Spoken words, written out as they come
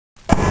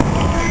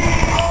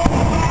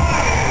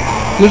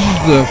This is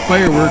the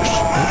fireworks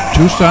at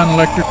Tucson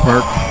Electric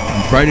Park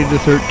on Friday the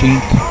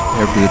 13th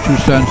after the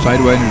Tucson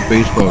Sidewinders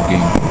baseball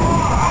game.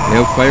 They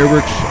have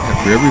fireworks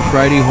after every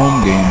Friday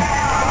home game,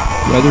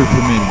 weather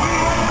permitting.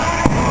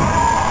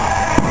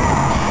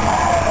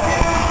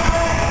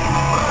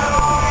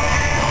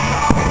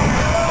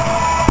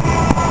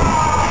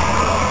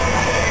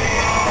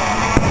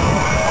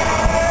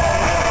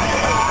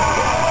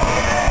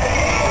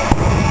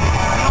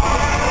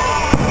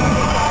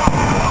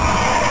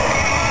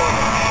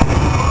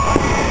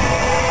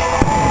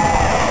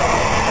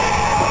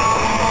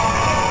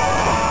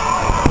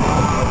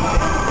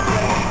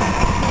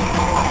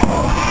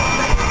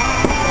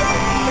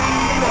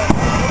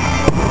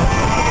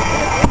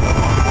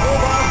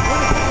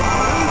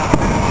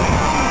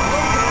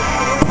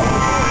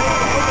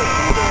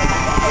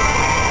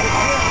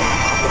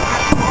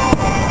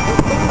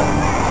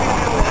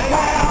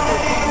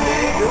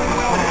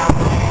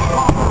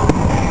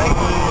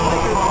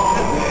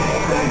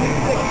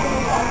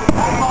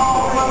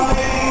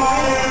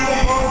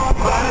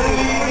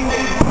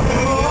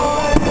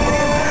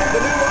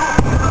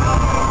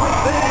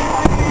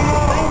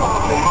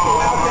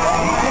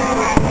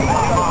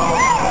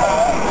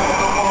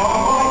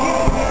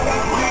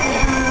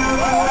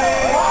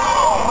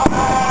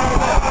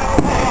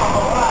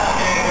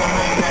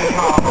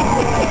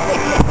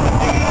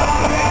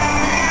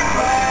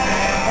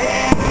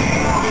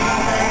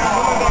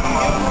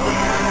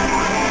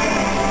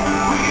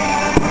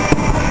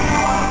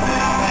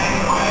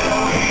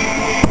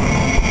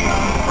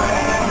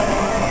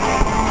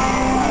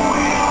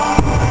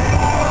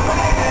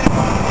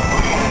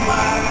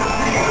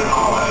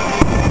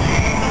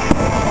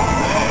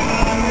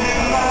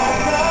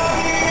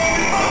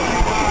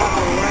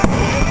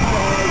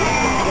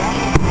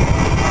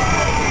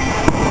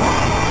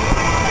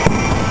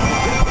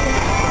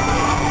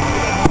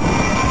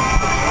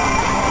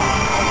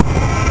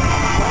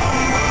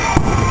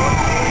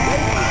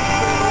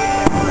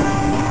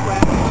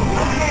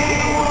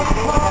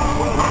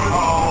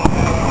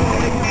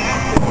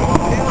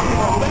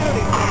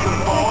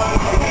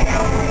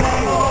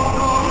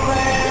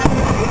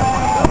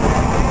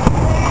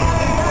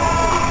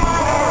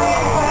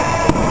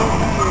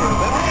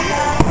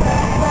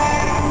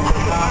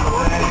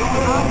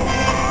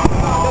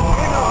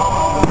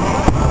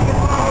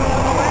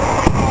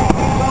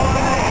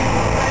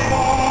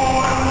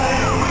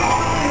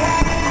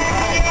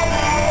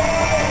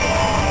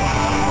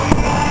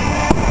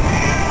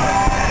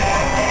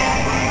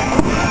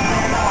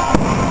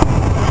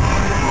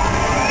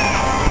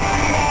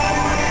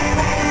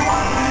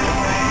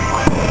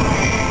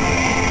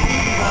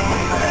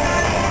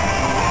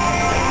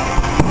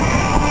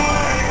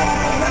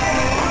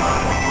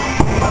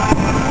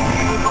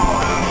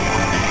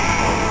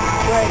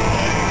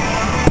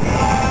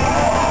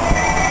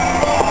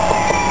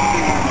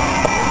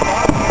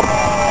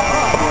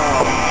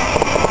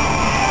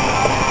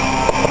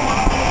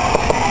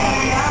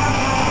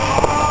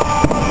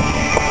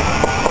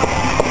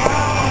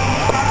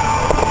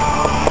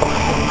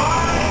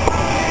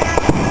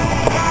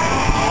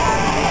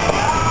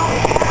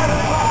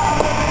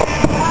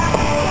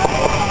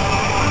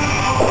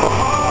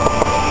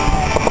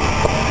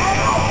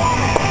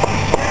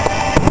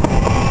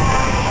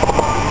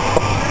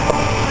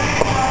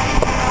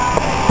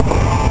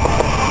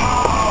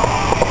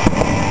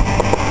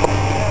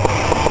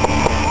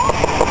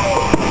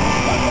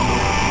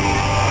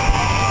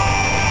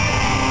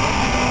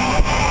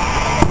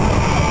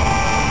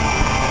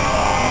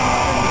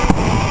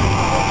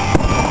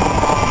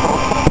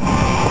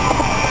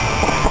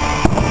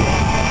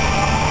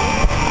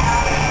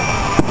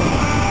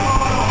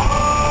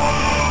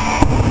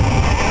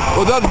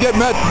 Well, it doesn't get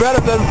much better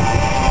than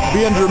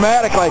being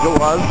dramatic like it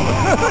was,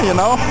 you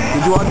know?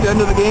 Did you watch the end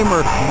of the game,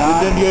 or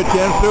didn't you get a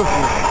chance to?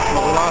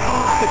 We lost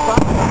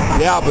 6-5.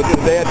 Yeah, but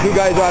they had two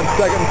guys on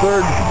second and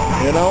third,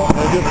 you know,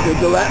 and it's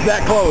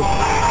that close.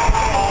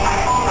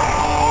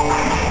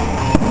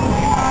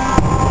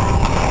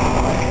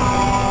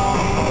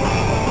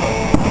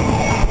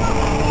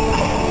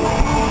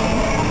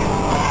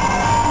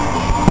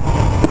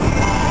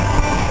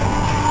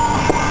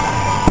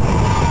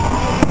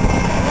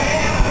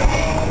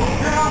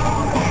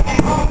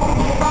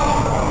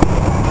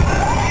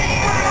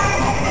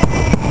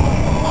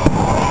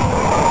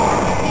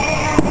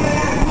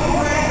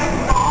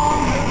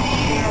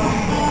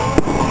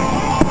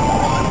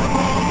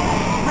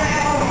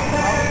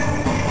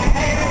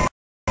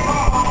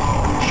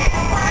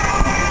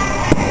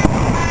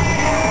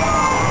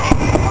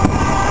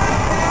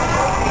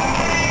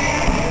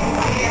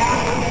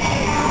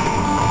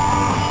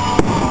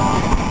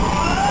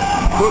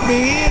 Put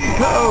me in,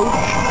 coach.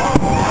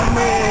 I'm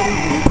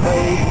ready to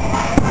play.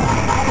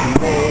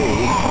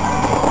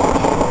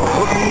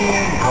 Put me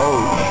in,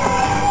 coach.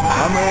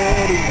 I'm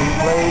ready to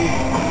play.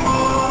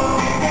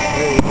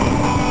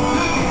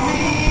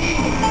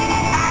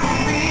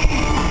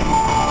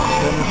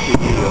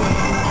 Tennessee.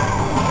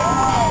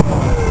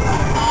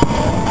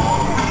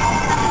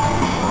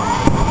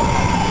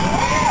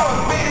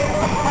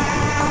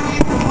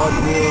 What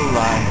will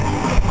I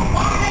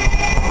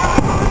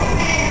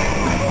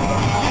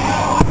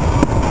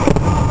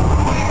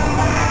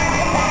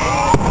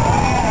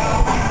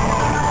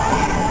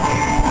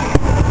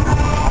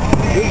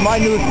my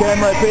news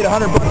camera. I paid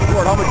 $100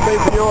 for it. How much you pay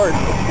for yours?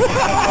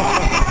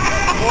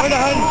 More than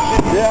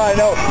 100. Yeah, I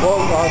know. Well,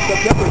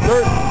 September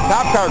 3rd,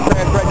 cop car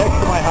crashed right next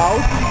to my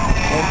house,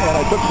 and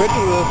I took pictures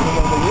of this,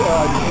 and the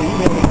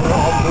emailed me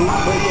all the news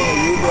people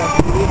and used it on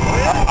TV.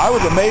 I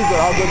was amazed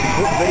at how good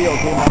this video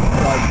came out.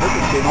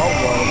 Pictures came out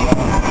for it.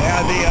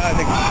 Yeah, the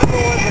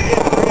little ones are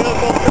getting real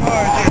close to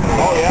ours here.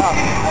 Oh yeah.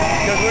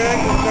 Because we're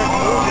actually starting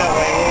to move that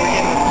way, where we're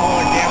getting the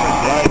smaller cameras.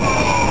 Right.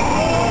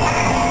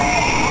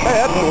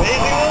 Hey, that's cool.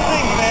 Amazing little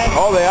things, man.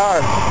 Oh, they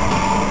are.